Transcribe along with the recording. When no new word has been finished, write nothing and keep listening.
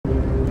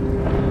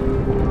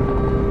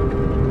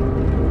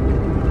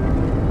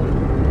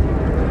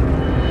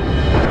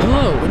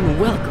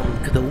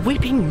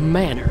fucking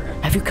manner.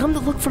 Have you come to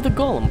look for the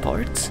golem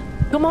parts?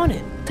 Come on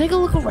in. Take a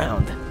look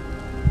around.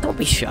 Don't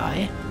be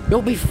shy.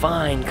 You'll be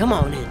fine. Come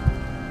on in.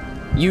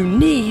 You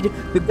need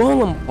the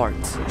golem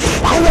parts.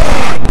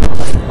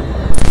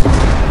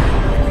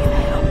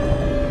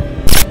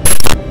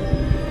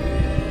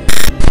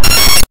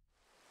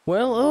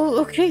 Well,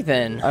 oh, okay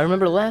then. I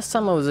remember last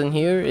time I was in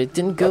here, it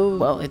didn't go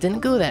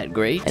that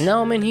great. And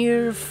now I'm in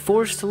here,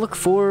 forced to look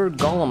for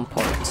golem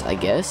parts, I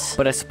guess.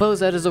 But I suppose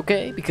that is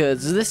okay,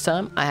 because this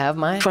time I have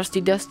my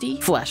trusty dusty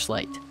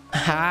flashlight.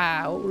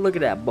 Ha! Oh, look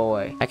at that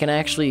boy. I can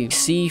actually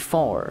see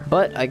far.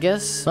 But I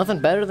guess nothing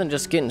better than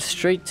just getting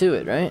straight to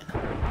it, right?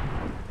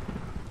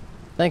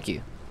 Thank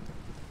you.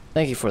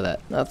 Thank you for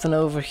that. Nothing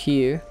over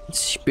here. It's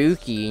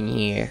spooky in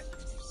here.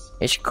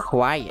 It's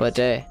quiet. But,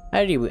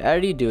 how do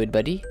you do it,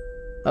 buddy?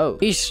 Oh,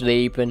 he's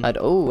sleeping.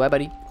 Oh, hi,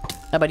 buddy.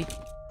 Hi, buddy.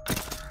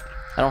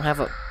 I don't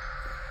have a...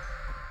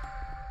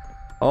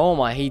 Oh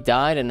my, he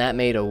died and that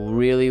made a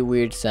really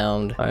weird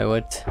sound.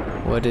 Alright,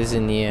 what is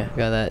in here?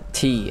 Got that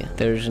T.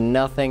 There's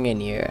nothing in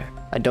here.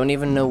 I don't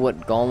even know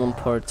what golem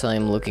parts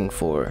I'm looking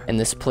for. And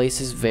this place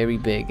is very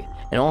big.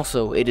 And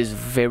also, it is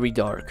very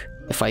dark.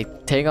 If I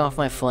take off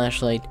my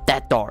flashlight,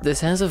 that dark.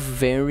 This has a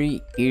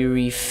very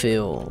eerie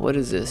feel. What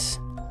is this?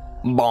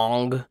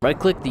 Bong. Right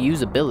click the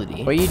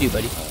usability. What do you do,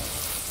 buddy?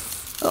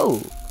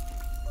 Oh.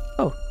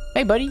 Oh.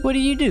 Hey, buddy. What do?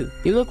 You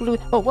look really...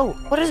 Oh, whoa.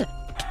 What is it?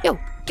 Yo,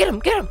 get him.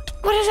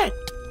 What is it?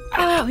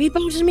 Oh, he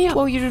bounces me up.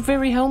 Well, you're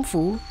very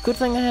helpful. Good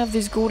thing I have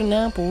these golden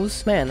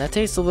apples. Man, that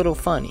tastes a little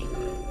funny.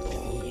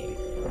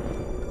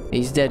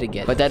 He's dead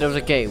again. But that was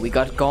okay. We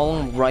got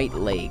golem right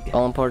leg.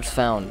 Golem parts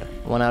found.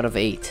 1 out of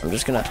 8. I'm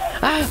just gonna...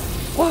 Ah!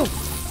 Whoa!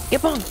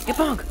 Get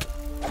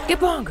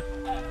bong!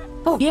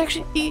 Oh,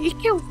 he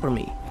killed for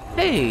me.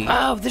 Hey!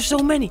 Oh, there's so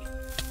many.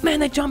 Man,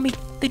 they jumped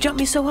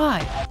me so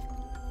high.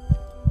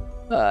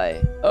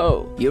 Hi.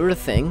 Oh, you're a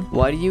thing?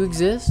 Why do you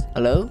exist?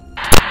 Hello?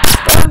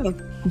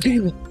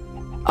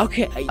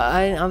 Okay,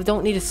 I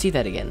don't need to see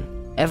that again.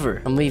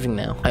 Ever. I'm leaving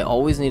now. I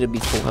always need to be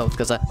full health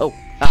because okay.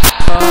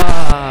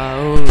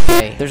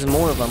 There's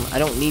more of them. I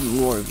don't need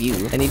more of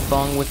you. I need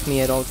Bong with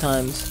me at all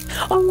times.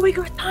 Oh, we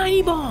got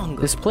Tiny Bong!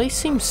 This place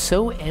seems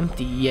so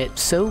empty yet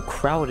so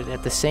crowded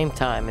at the same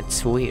time.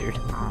 It's weird.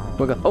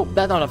 Oh,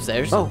 that's not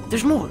upstairs. Oh,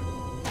 there's more.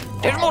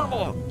 There's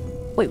more.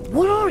 Wait,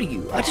 what are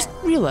you? I just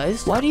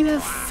realized. Why do you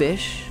have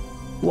fish?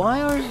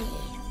 Are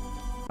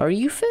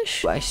you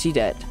fish? I see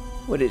that.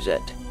 What is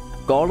that?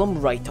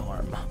 Golem right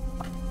arm.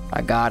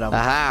 I got him.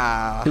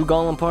 Aha! 2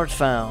 golem parts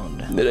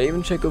found. Did I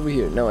even check over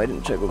here? No, I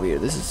didn't check over here.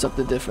 This is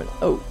something different.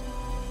 Oh.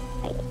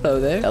 Hello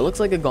there. That looks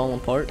like a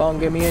golem part. Bong,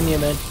 get me in here,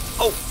 man.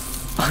 Oh!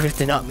 I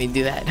did not mean to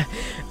do that.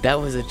 That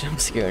was a jump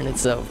scare in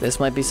itself. This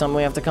might be something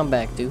we have to come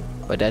back to,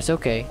 but that's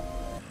okay.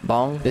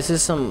 Bong, this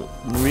is some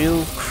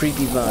real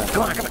creepy vibe.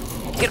 Come on.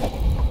 Get him.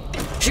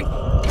 Shoot.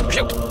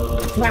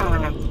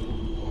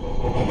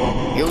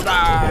 You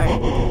die.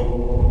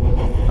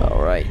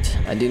 Alright,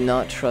 I do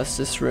not trust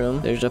this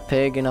room. There's a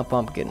pig and a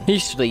pumpkin.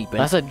 He's sleeping.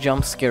 That's a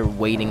jump scare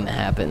waiting to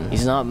happen.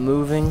 He's not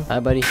moving. Hi,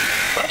 buddy.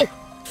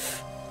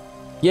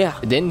 Yeah,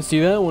 I didn't see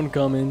that one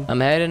coming. I'm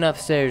heading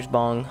upstairs,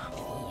 Bong.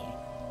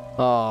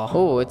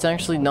 Oh, it's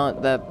actually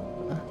not that...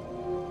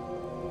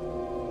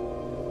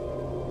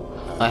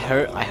 I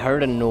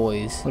heard a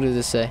noise. What does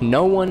it say?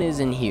 No one is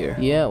in here.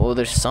 Yeah, well,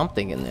 there's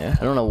something in there.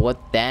 I don't know what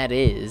that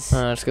is.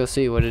 Let's go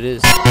see what it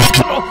is.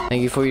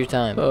 Thank you for your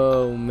time.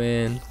 Oh,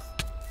 man.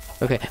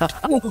 Okay.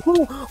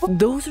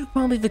 Those are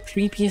probably the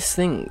creepiest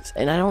things,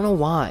 and I don't know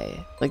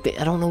why. I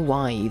don't know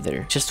why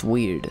either. Just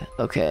weird.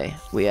 Okay,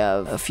 we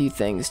have a few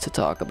things to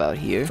talk about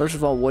here. First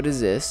of all, what is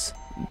this?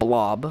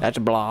 Blob. That's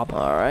a blob.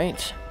 All right.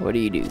 What do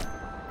you do?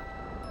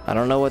 I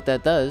don't know what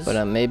that does,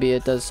 but maybe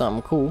it does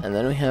something cool. And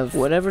then we have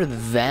whatever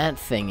that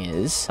thing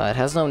is. It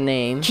has no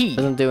name. Key.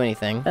 Doesn't do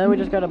anything. And we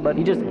just got a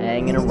buddy just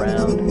hanging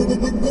around.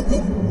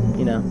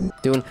 You know,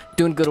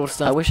 doing good old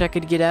stuff. I wish I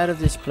could get out of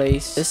this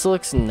place. This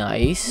looks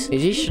nice.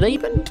 Is he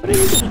sleeping? What are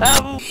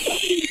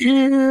you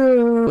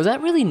doing? Was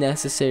that really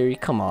necessary?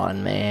 Come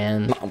on,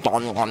 man.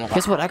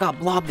 Guess what? I got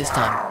Blob this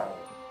time.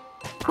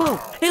 Whoa,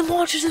 it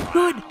launches him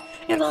good.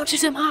 It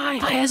launches him high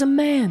as a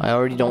man. I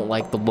already don't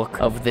like the look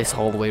of this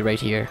hallway right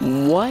here.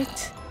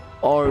 What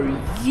are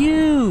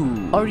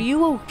you? Are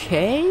you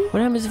okay?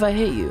 What happens if I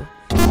hit you?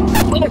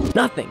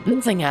 Nothing.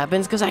 Nothing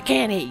happens because I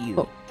can't hit you.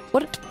 Oh,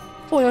 what?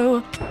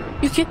 Oh,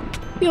 you can't.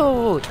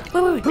 Yo,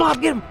 wait.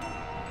 Blob, get him.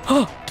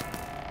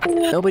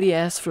 Nobody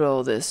asked for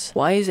all this.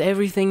 Why is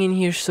everything in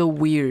here so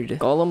weird?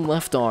 Golem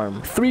left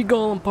arm. 3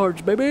 golem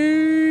parts,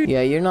 baby.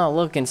 Yeah, you're not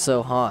looking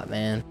so hot,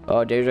 man.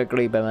 Oh, there's a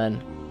creeper,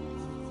 man.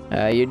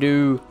 You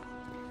do.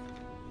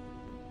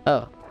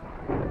 Oh.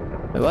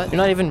 Wait, what? You're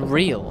not even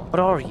real.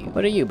 What are you?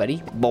 What are you,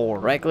 buddy? Bore.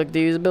 Right click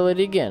the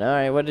usability again.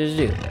 Alright, what does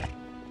it do?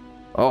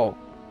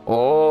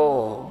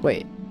 Oh.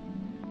 Wait.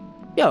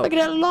 Yo, look at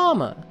that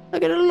llama.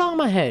 Look at the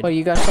llama head. What,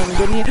 you got something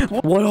good in here?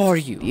 What are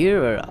you?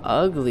 You're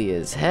ugly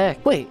as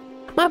heck. Wait,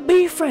 my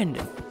bee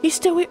friend. He's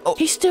still here. Oh,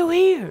 he's still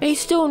here. He's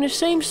still in the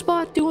same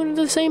spot doing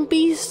the same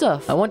bee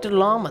stuff. I want the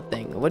llama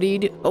thing. What do you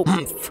do? Oh,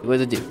 what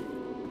does it do?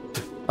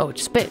 Oh, it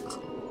spits.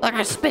 Like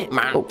I spit.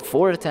 Oh,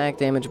 4 attack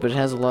damage, but it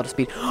has a lot of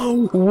speed.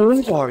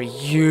 What are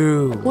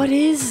you? What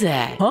is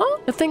that? Huh?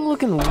 The thing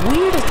looking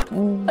weird.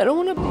 I don't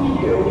want to be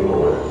here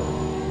anymore.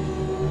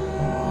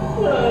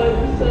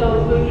 The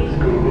sounds are just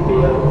creeping me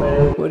out,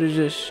 man. What is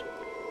this?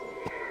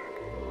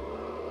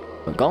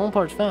 A golem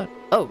part's found.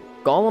 Oh,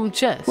 golem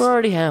chest. We're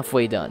already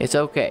halfway done. It's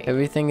okay.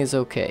 Everything is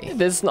okay.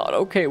 That's not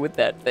okay with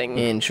that thing.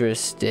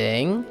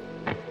 Interesting.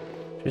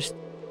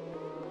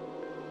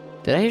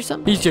 Did I hear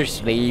something? He's just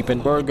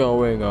sleeping. We're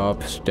going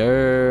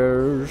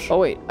upstairs. Oh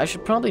wait, I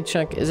should probably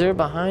check. Is there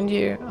behind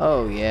here?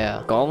 Oh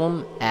yeah.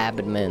 Golem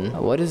abdomen.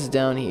 What is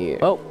down here?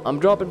 Oh, I'm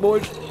dropping,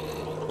 boys.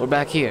 We're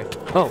back here.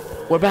 Oh,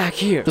 we're back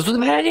here. This was a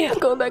bad idea. I'm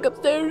going back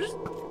upstairs.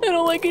 I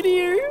don't like it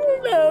here.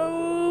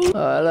 No. Oh,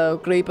 hello,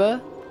 creeper.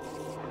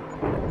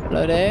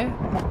 Hello there.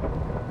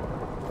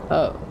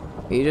 Oh,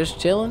 you just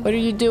chilling? What are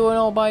you doing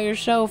all by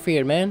yourself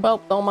here, man?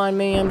 Well, don't mind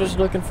me. I'm just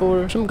looking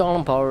for some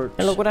golem parts.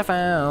 And look what I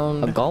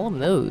found. A golem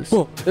nose.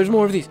 Whoa, there's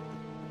more of these.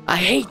 I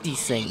hate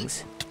these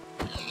things.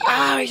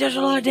 Ah, he does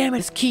a lot of damage.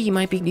 This key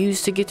might be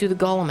used to get to the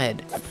golem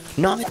head.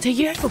 Not to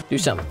you. Do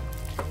something.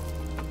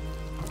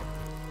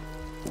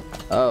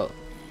 Oh.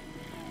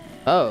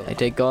 Oh, I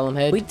take golem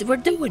head. We're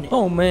doing it.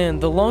 Oh man,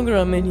 the longer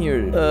I'm in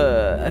here,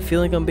 I feel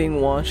like I'm being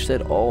watched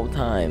at all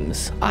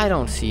times. I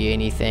don't see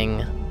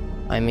anything.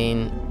 I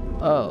mean,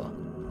 oh.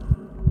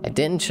 I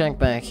didn't check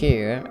back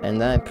here,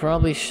 and I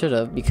probably should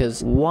have,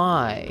 because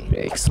why?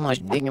 Yeah,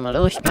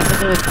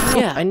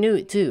 I knew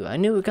it too. I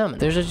knew it coming.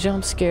 There's a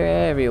jump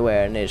scare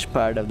everywhere in this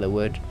part of the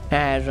wood.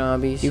 Ah,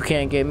 zombies. You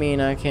can't get me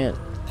and I can't.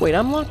 Wait,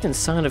 I'm locked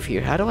inside of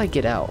here. How do I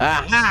get out?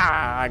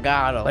 Aha! I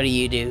got him. What do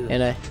you do?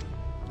 And I...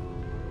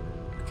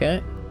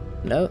 Okay.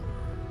 No.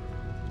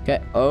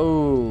 Okay.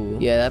 Oh.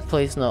 Yeah, that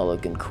place not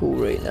looking cool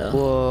right now.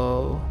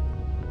 Whoa.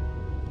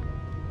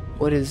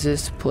 What is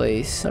this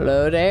place?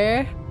 Hello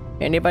there?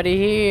 Anybody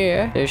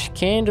here? There's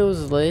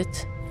candles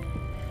lit.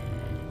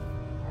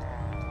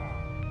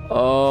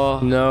 Oh,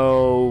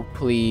 no,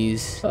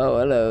 please. Oh,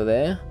 hello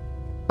there.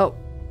 Oh.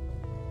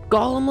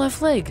 Golem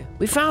left leg.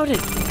 We found it.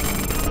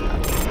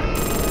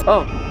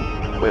 Oh.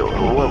 Wait,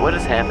 what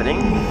is happening?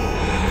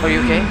 Are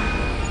you okay?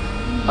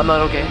 I'm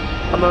not okay.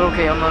 I'm not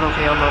okay. I'm not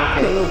okay. I'm not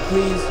okay. No,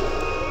 please.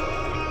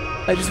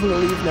 I just want to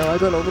leave now. I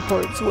got all the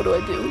parts. What do I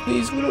do?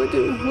 Please, what do I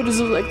do? What does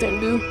the lectern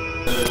do?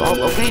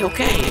 Oh,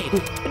 okay.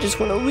 I just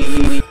want to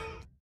leave.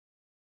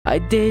 I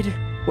did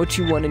what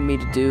you wanted me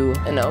to do,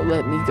 and now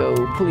let me go,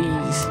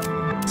 please.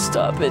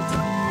 Stop it.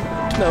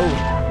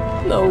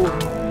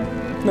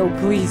 No,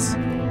 please.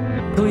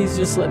 Please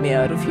just let me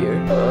out of here.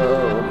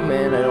 Oh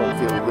man, I don't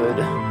feel good.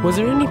 Was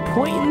there any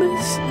point in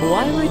this?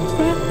 Why am I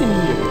trapped in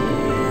here?